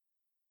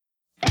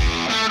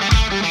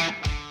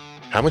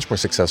How much more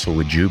successful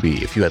would you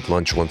be if you had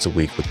lunch once a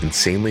week with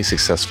insanely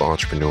successful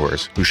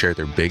entrepreneurs who share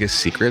their biggest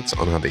secrets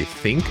on how they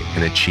think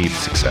and achieve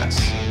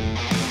success?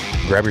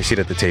 Grab your seat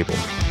at the table,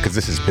 because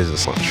this is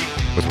Business Lunch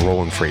with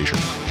Roland Frazier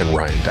and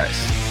Ryan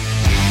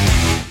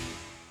Deiss.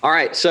 All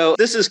right, so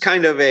this is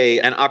kind of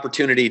an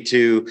opportunity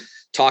to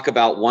talk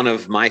about one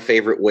of my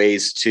favorite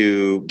ways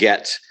to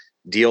get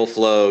deal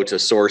flow, to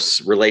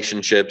source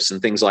relationships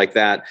and things like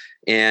that.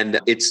 And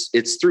it's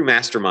through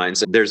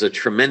masterminds. There's a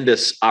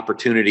tremendous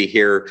opportunity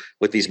here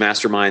with these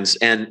masterminds.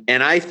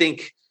 And I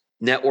think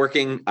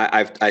networking,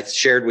 I've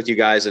shared with you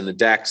guys in the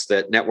decks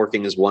that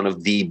networking is one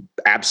of the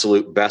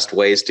absolute best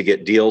ways to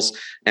get deals.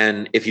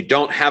 And if you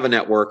don't have a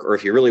network, or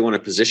if you really want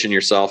to position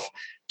yourself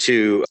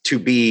to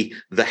be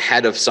the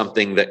head of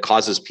something that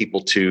causes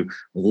people to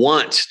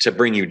want to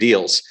bring you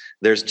deals,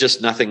 there's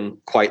just nothing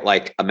quite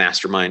like a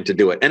mastermind to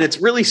do it. And it's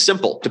really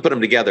simple to put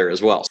them together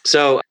as well.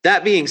 So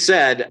that being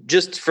said,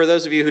 just for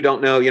those of you who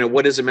don't know,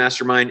 what is a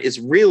mastermind? Is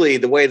really,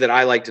 the way that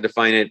I like to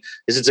define it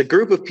is it's a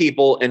group of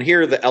people, and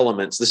here are the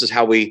elements. This is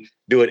how we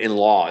do it in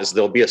law, is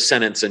there'll be a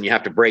sentence and you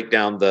have to break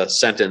down the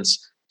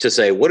sentence to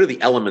say, what are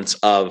the elements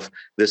of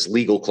this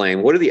legal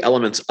claim? What are the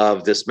elements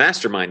of this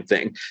mastermind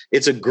thing?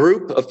 It's a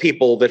group of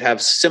people that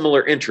have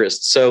similar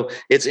interests. So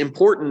it's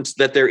important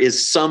that there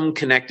is some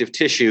connective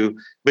tissue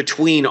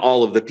between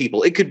all of the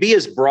people. It could be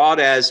as broad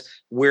as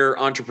we're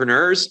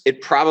entrepreneurs. It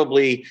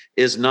probably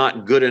is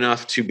not good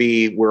enough to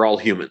be we're all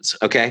humans.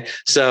 Okay.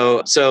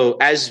 So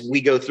as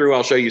we go through,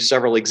 I'll show you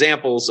several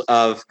examples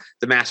of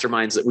the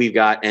masterminds that we've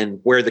got and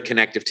where the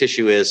connective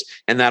tissue is,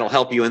 and that'll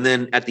help you. And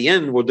then at the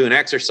end, we'll do an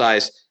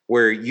exercise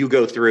where you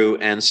go through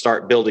and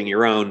start building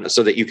your own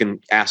so that you can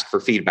ask for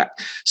feedback.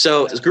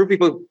 So as a group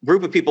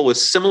of people with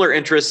similar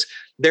interests,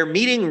 they're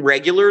meeting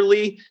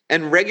regularly,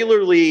 and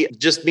regularly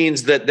just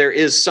means that there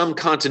is some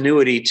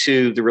continuity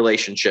to the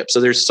relationship.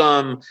 So there's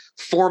some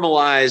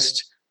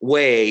formalized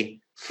way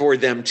for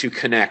them to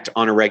connect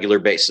on a regular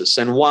basis.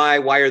 And why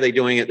are they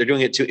doing it? They're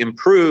doing it to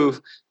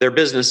improve their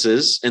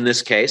businesses in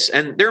this case.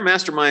 And there are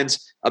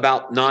masterminds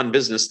about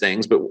non-business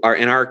things, but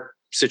in our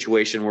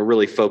situation, we're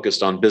really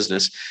focused on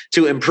business,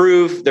 to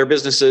improve their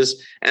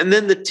businesses. And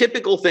then the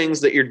typical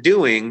things that you're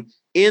doing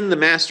in the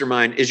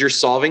mastermind is you're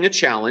solving a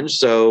challenge.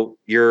 So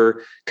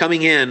you're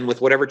coming in with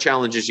whatever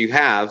challenges you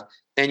have,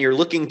 and you're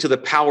looking to the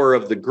power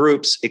of the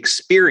group's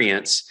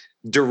experience,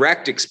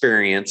 direct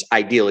experience,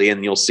 ideally.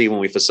 And you'll see when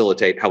we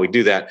facilitate how we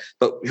do that.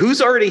 But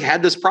who's already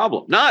had this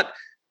problem? Not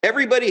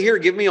everybody here,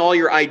 give me all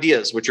your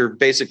ideas, which are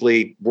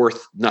basically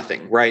worth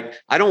nothing, right?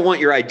 I don't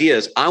want your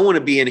ideas. I want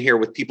to be in here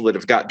with people that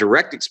have got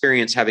direct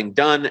experience, having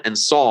done and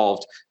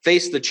solved,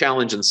 faced the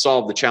challenge and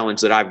solved the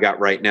challenge that I've got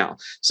right now.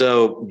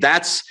 So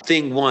that's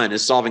thing one,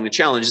 is solving the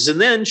challenges,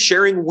 and then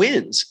sharing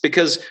wins,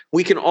 because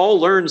we can all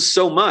learn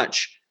so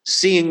much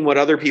seeing what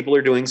other people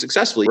are doing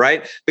successfully,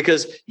 right?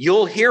 Because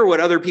you'll hear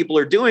what other people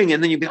are doing,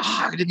 and then you'll be,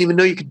 I didn't even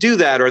know you could do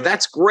that, or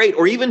that's great,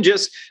 or even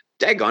just,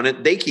 daggone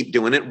it, they keep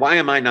doing it. Why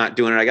am I not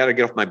doing it? I got to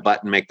get off my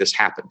butt and make this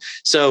happen.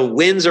 So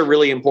wins are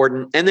really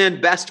important. And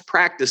then best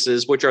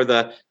practices, which are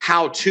the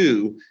how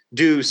to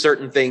do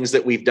certain things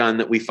that we've done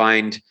that we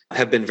find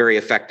have been very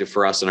effective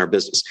for us in our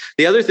business.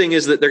 The other thing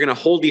is that they're going to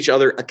hold each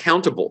other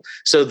accountable.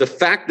 So the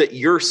fact that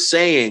you're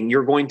saying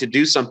you're going to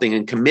do something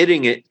and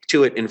committing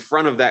to it in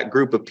front of that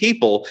group of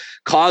people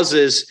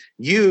causes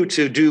you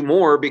to do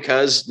more,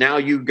 because now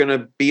you're going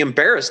to be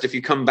embarrassed if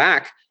you come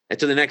back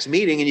to the next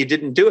meeting and you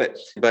didn't do it.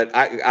 But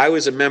I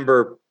was a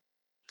member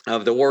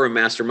of the War Room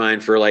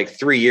Mastermind for like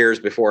 3 years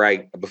before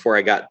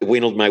I got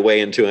wheedled my way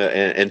into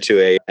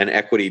an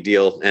equity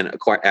deal and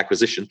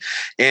acquisition.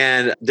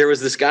 And there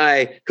was this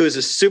guy who was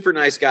a super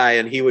nice guy,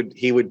 and he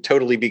would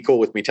totally be cool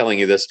with me telling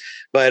you this.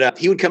 But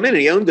he would come in and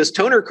he owned this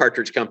toner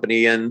cartridge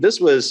company, and this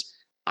was,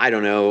 I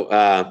don't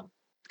know,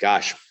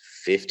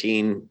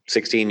 15,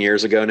 16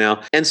 years ago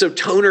now. And so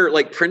toner,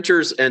 like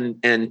printers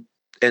and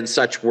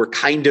such, were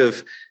kind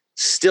of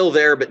still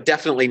there, but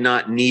definitely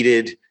not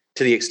needed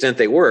to the extent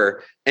they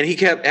were. And he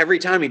kept, every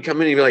time he'd come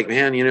in, he'd be like,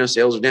 man,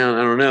 sales are down.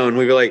 I don't know. And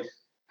we'd be like,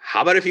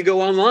 how about if you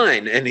go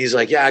online? And he's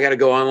like, yeah, I got to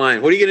go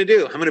online. What are you going to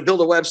do? I'm going to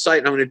build a website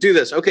and I'm going to do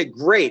this. Okay,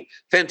 great.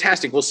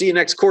 Fantastic. We'll see you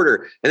next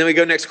quarter. And then we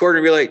go next quarter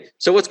and be like,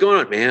 so what's going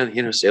on,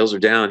 man? Sales are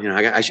down.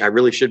 I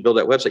really should build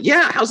that website.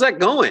 Yeah. How's that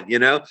going?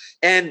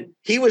 And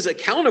he was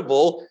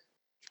accountable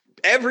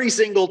every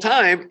single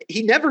time.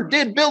 He never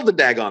did build the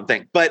daggone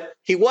thing, but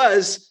he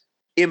was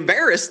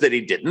embarrassed that he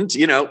didn't.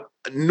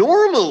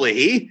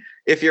 Normally,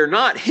 if you're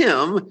not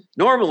him,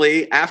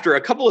 normally after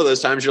a couple of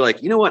those times, you're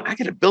like, you know what? I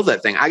got to build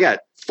that thing. I got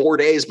 4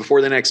 days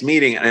before the next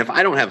meeting. And if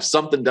I don't have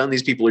something done,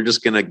 these people are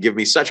just going to give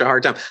me such a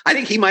hard time. I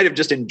think he might have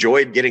just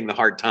enjoyed getting the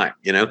hard time,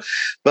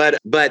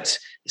 but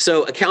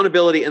so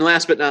accountability. And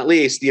last but not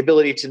least, the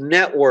ability to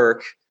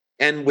network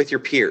and with your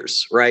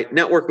peers, right?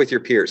 Network with your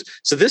peers.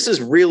 So this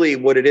is really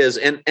what it is.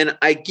 And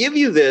I give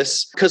you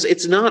this because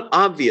it's not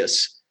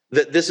obvious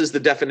that this is the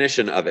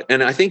definition of it.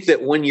 And I think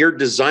that when you're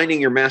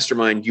designing your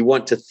mastermind, you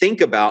want to think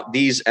about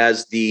these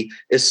as the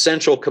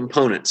essential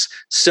components: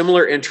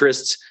 similar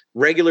interests,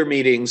 regular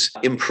meetings,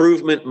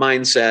 improvement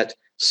mindset,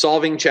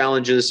 solving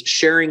challenges,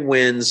 sharing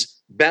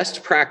wins,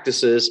 best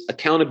practices,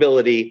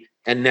 accountability,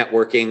 and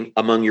networking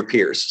among your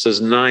peers. So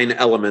there's 9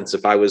 elements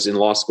if I was in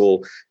law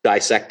school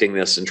dissecting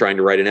this and trying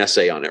to write an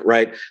essay on it,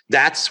 right?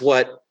 That's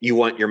what you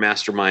want your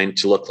mastermind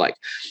to look like.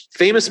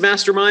 Famous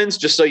masterminds,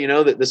 just so you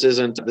know that this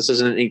isn't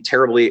a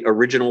terribly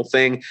original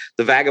thing.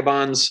 The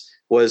Vagabonds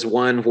was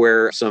one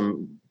where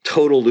some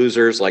total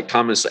losers like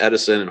Thomas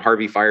Edison and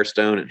Harvey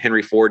Firestone and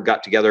Henry Ford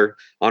got together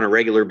on a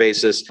regular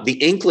basis. The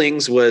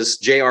Inklings was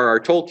J.R.R.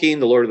 Tolkien,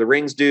 the Lord of the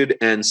Rings dude,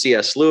 and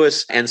C.S.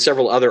 Lewis, and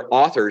several other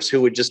authors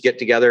who would just get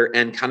together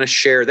and kind of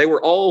share. They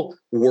were all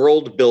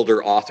world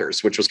builder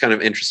authors, which was kind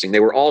of interesting. They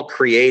were all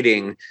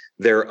creating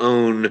their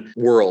own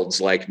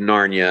worlds like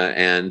Narnia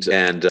and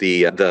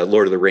the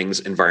Lord of the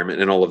Rings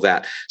environment and all of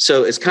that.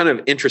 So it's kind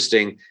of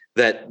interesting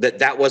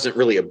that wasn't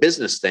really a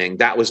business thing.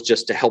 That was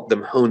just to help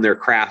them hone their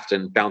craft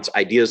and bounce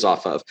ideas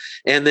off of.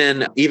 And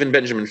then even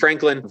Benjamin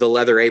Franklin, the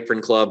Leather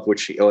Apron Club,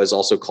 which is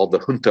also called the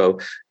Junto,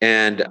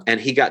 and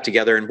he got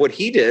together. And what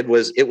he did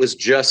was it was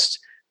just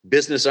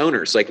business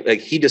owners. Like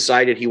he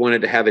decided he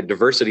wanted to have a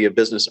diversity of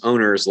business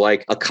owners,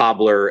 like a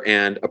cobbler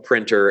and a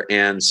printer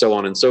and so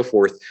on and so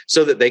forth,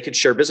 so that they could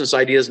share business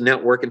ideas,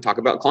 network, and talk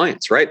about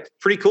clients, right?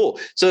 Pretty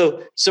cool.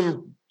 So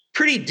some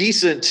pretty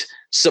decent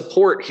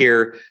support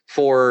here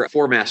for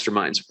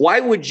masterminds. Why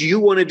would you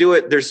want to do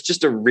it? There's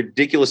just a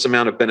ridiculous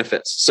amount of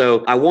benefits.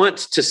 So I want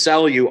to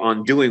sell you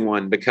on doing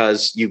one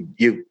because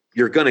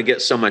you're going to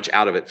get so much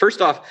out of it. First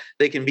off,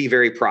 they can be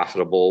very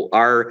profitable.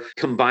 Our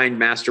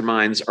combined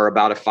masterminds are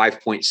about a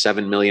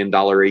 $5.7 million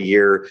a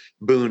year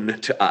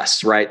boon to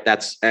us, right?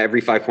 That's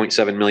every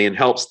 5.7 million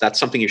helps. That's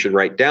something you should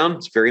write down.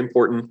 It's very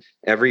important.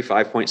 Every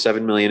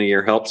 5.7 million a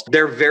year helps.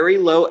 They're very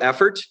low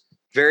effort.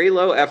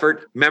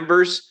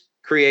 Members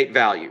create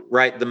value,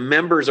 right? The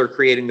members are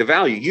creating the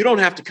value. You don't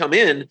have to come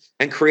in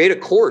and create a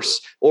course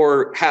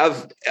or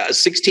have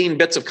 16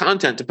 bits of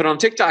content to put on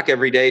TikTok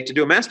every day to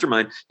do a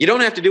mastermind. You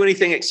don't have to do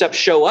anything except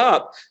show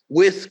up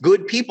with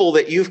good people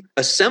that you've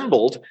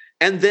assembled,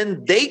 and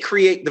then they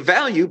create the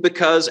value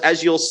because,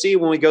 as you'll see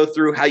when we go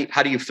through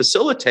how do you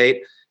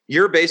facilitate,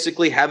 you're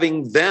basically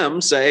having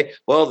them say,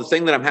 well, the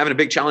thing that I'm having a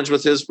big challenge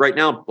with is right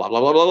now, blah, blah,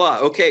 blah, blah, blah.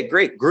 Okay,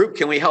 great. Group,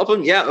 can we help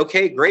them? Yeah.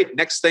 Okay, great.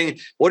 Next thing,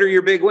 what are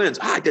your big wins?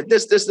 I did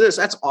this.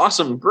 That's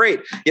awesome.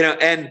 Great.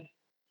 And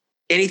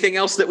anything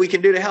else that we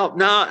can do to help?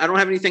 No, I don't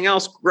have anything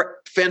else.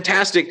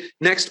 Fantastic.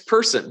 Next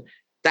person.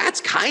 That's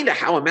kind of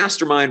how a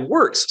mastermind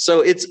works. So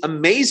it's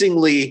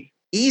amazingly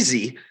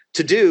easy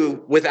to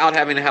do without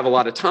having to have a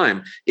lot of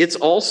time. It's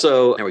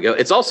also,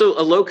 it's also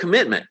a low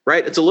commitment,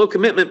 right? It's a low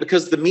commitment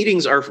because the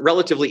meetings are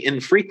relatively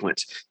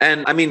infrequent.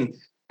 And I mean,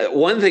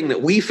 one thing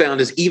that we found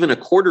is even a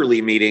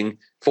quarterly meeting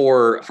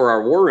for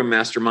our War Room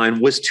Mastermind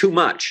was too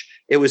much.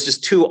 It was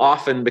just too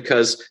often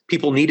because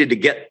people needed to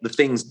get the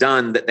things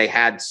done that they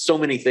had so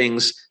many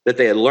things that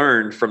they had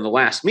learned from the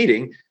last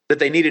meeting that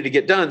they needed to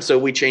get done. So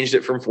we changed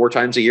it from 4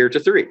 times a year to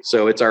 3.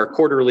 So it's our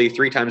quarterly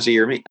 3 times a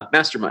year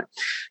mastermind.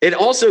 It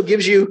also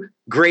gives you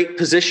great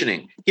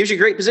positioning. It gives you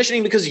great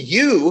positioning because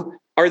you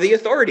are the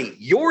authority.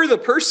 You're the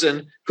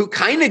person who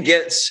kind of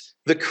gets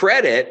the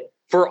credit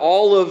for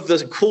all of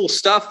the cool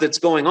stuff that's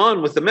going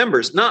on with the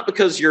members, not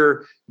because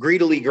you're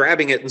greedily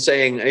grabbing it and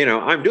saying,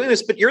 I'm doing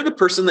this, but you're the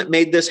person that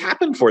made this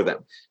happen for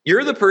them.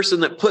 You're the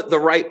person that put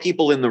the right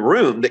people in the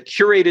room, that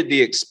curated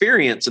the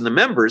experience in the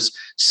members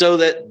so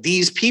that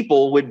these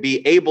people would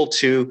be able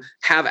to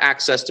have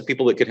access to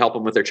people that could help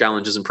them with their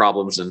challenges and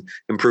problems and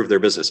improve their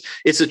business.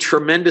 It's a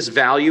tremendous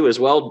value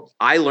as well.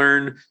 I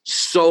learn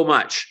so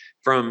much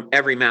from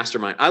every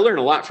mastermind. I learn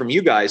a lot from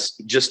you guys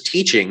just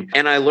teaching,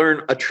 and I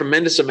learn a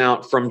tremendous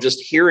amount from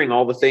just hearing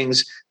all the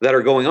things that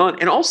are going on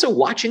and also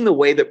watching the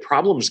way that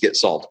problems get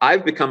solved.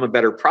 I've become a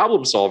better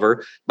problem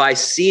solver by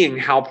seeing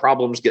how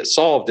problems get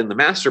solved in the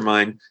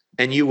mastermind,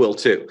 and you will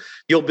too.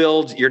 You'll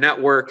build your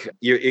network.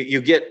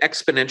 You get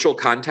exponential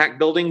contact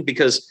building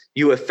because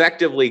you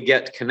effectively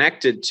get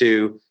connected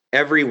to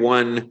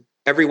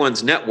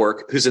everyone's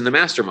network who's in the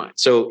mastermind.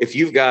 So if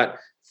you've got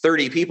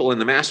 30 people in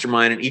the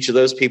mastermind and each of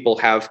those people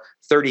have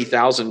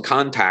 30,000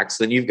 contacts,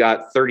 then you've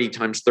got 30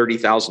 times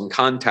 30,000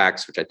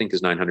 contacts, which I think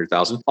is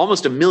 900,000,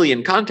 almost 1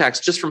 million contacts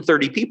just from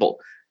 30 people.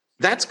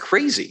 That's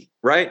crazy,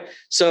 right?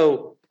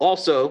 So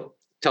also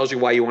tells you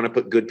why you want to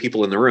put good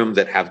people in the room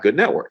that have good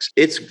networks.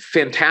 It's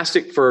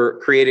fantastic for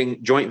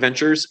creating joint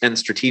ventures and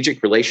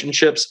strategic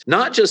relationships,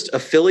 not just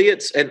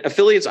affiliates. And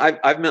affiliates,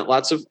 I've met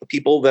lots of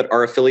people that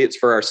are affiliates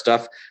for our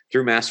stuff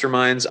through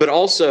masterminds, but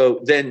also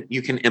then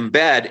you can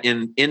embed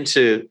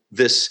into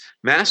this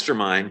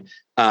mastermind.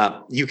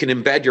 You can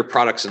embed your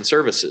products and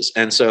services.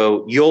 And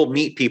so you'll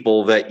meet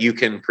people that you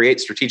can create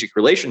strategic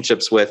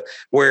relationships with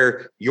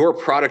where your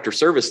product or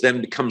service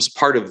then becomes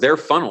part of their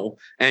funnel.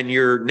 And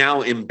you're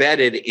now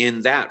embedded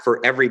in that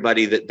for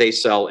everybody that they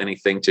sell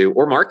anything to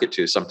or market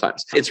to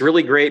sometimes. It's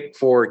really great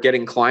for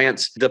getting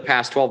clients. The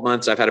past 12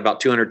 months, I've had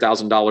about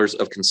 $200,000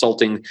 of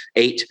consulting,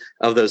 8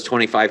 of those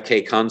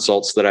 25K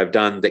consults that I've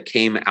done that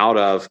came out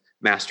of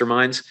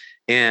masterminds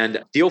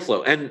and deal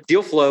flow. And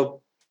deal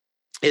flow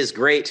is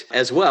great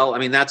as well. I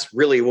mean, that's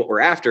really what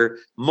we're after.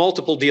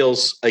 Multiple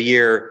deals a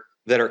year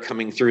that are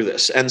coming through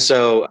this. And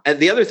so, and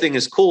the other thing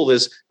is cool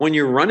is when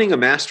you're running a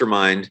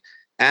mastermind,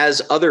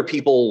 as other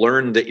people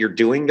learn that you're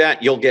doing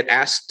that, you'll get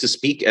asked to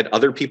speak at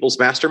other people's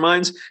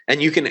masterminds,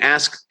 and you can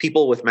ask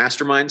people with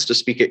masterminds to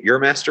speak at your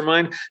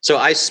mastermind. So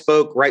I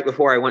spoke right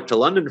before I went to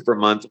London for a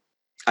month.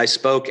 I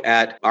spoke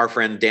at our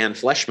friend Dan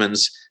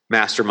Fleshman's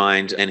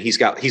mastermind, and he's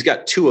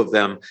got two of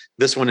them.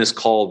 This one is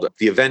called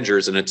The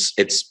Avengers, and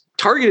it's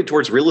targeted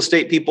towards real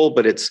estate people,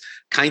 but it's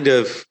kind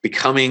of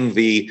becoming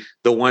the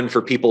one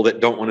for people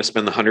that don't want to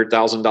spend the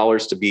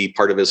 $100,000 to be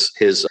part of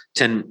his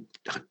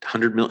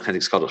 $100 million, I think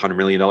it's called $100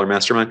 million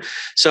mastermind.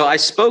 So I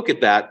spoke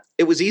at that.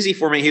 It was easy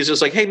for me. He was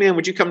just like, "Hey man,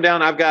 would you come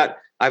down? I've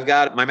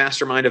got my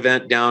mastermind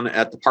event down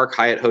at the Park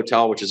Hyatt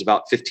Hotel, which is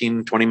about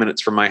 15, 20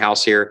 minutes from my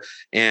house here."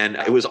 And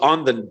it was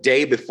on the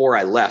day before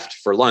I left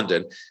for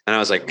London. And I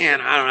was like,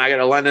 "Man, I don't know, I got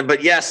to London,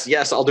 but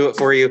yes, I'll do it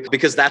for you,"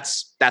 because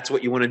that's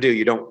what you want to do.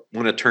 You don't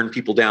want to turn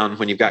people down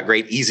when you've got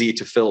great, easy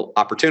to fill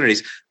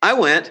opportunities. I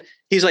went,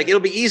 he's like, "It'll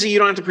be easy. You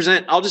don't have to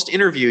present. I'll just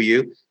interview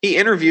you." He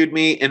interviewed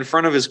me in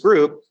front of his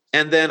group.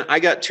 And then I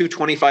got 2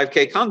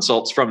 25K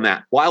consults from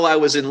that while I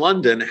was in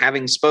London,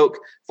 having spoke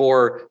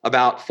for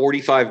about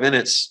 45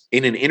 minutes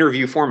in an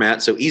interview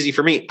format. So easy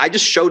for me. I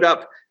just showed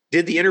up,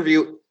 did the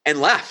interview,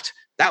 and left.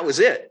 That was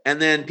it. And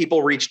then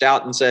people reached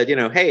out and said,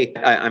 "Hey,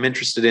 I'm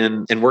interested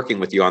in working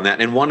with you on that."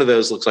 And one of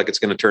those looks like it's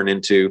going to turn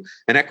into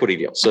an equity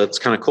deal. So it's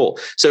kind of cool.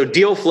 So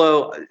deal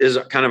flow is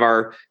kind of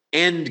our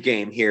end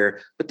game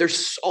here, but there's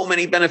so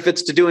many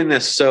benefits to doing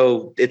this.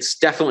 So it's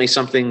definitely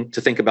something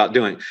to think about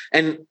doing.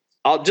 And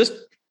I'll just,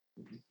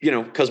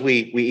 because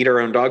we eat our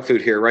own dog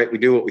food here, right? We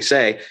do what we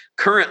say.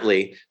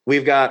 Currently,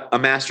 we've got a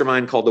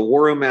mastermind called the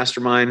War Room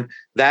Mastermind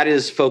that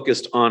is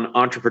focused on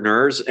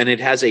entrepreneurs, and it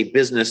has a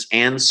business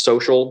and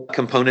social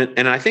component.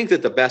 And I think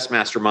that the best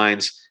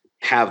masterminds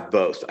have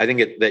both. I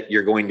think that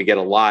you're going to get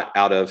a lot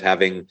out of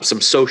having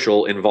some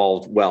social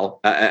involved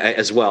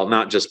as well,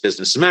 not just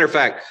business. As a matter of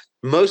fact,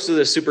 most of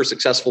the super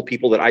successful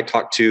people that I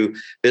talk to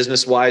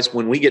business-wise,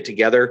 when we get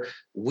together,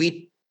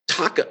 we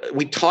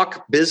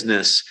talk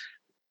business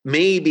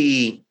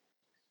maybe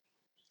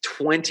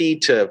 20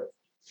 to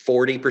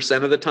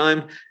 40% of the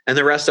time. And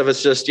the rest of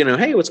it's just,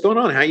 "Hey, what's going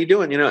on? How you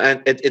doing?"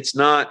 And it's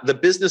not, the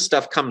business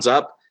stuff comes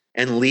up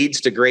and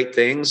leads to great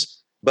things,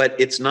 but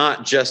it's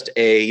not just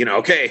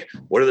 "Okay,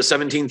 what are the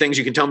 17 things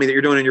you can tell me that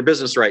you're doing in your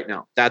business right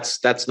now?"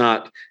 That's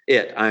not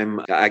it.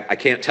 I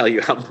can't tell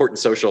you how important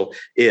social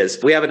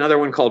is. We have another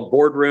one called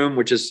Boardroom,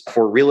 which is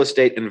for real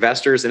estate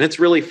investors. And it's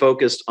really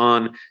focused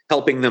on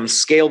helping them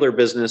scale their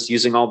business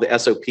using all the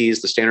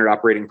SOPs, the standard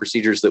operating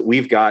procedures that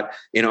we've got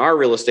in our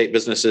real estate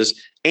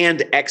businesses,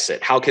 and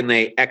exit. How can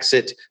they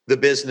exit the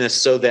business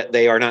so that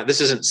they are not, this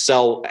isn't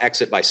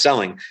exit by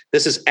selling.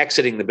 This is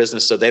exiting the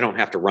business so they don't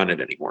have to run it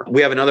anymore.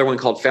 We have another one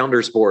called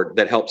Founders Board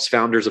that helps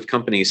founders of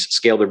companies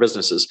scale their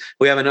businesses.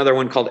 We have another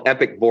one called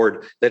Epic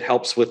Board that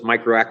helps with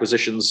micro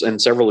acquisitions, and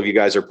several of you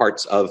guys are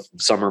parts of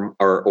some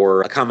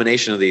or a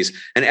combination of these.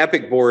 And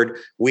Epic Board,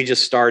 we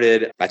just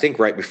started, I think,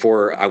 right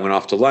before I went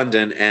off to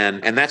London,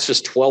 and that's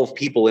just 12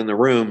 people in the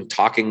room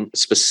talking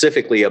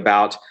specifically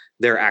about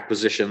their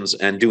acquisitions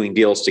and doing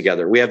deals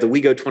together. We have the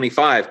WeGo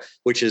 25,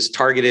 which is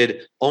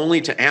targeted only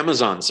to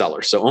Amazon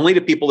sellers. So only to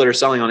people that are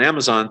selling on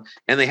Amazon,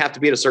 and they have to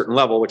be at a certain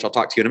level, which I'll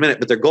talk to you in a minute,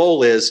 but their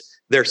goal is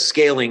they're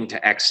scaling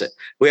to exit.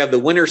 We have the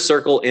Winner's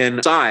Circle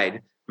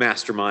inside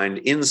Mastermind,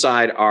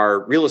 inside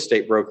our real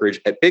estate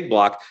brokerage at Big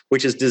Block,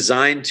 which is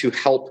designed to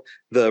help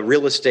the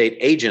real estate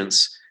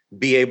agents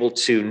be able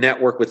to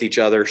network with each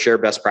other, share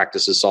best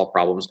practices, solve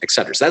problems, et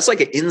cetera. So that's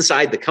like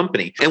inside the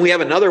company. And we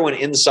have another one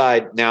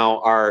inside now,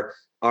 our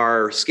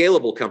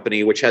scalable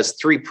company, which has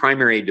 3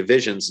 primary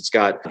divisions. It's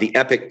got the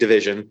Epic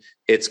division,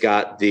 it's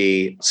got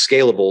the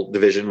scalable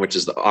division, which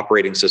is the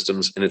operating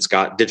systems, and it's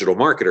got digital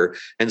marketer.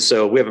 And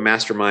so we have a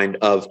mastermind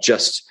of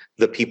just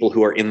the people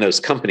who are in those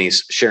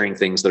companies sharing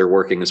things that are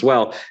working as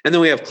well. And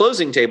then we have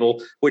Closing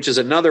Table, which is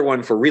another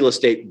one for real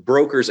estate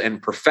brokers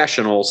and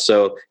professionals.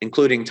 So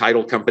including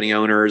title company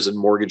owners and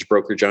mortgage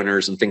brokerage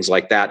owners and things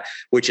like that,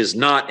 which is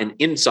not an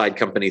inside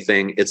company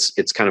thing.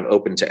 It's kind of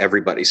open to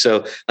everybody.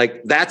 So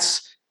like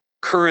that's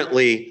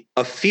currently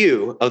a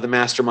few of the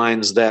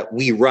masterminds that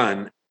we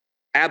run.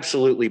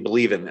 Absolutely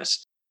believe in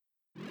this.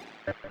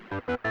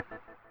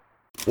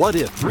 What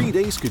if 3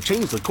 days could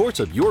change the course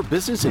of your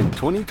business in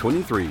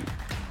 2023?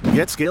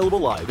 Get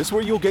Scalable Live is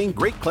where you'll gain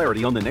great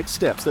clarity on the next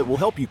steps that will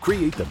help you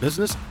create the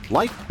business,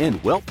 life,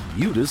 and wealth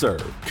you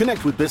deserve.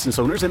 Connect with business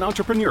owners and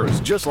entrepreneurs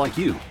just like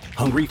you,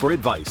 hungry for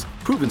advice,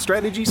 proven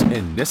strategies,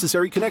 and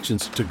necessary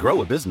connections to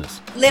grow a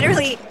business.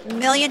 Literally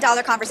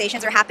million-dollar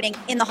conversations are happening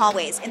in the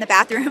hallways, in the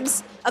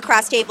bathrooms,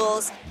 across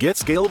tables. Get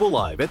Scalable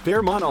Live at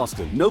Fairmont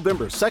Austin,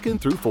 November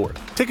 2nd through 4th.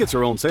 Tickets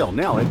are on sale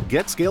now at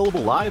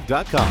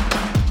GetScalableLive.com.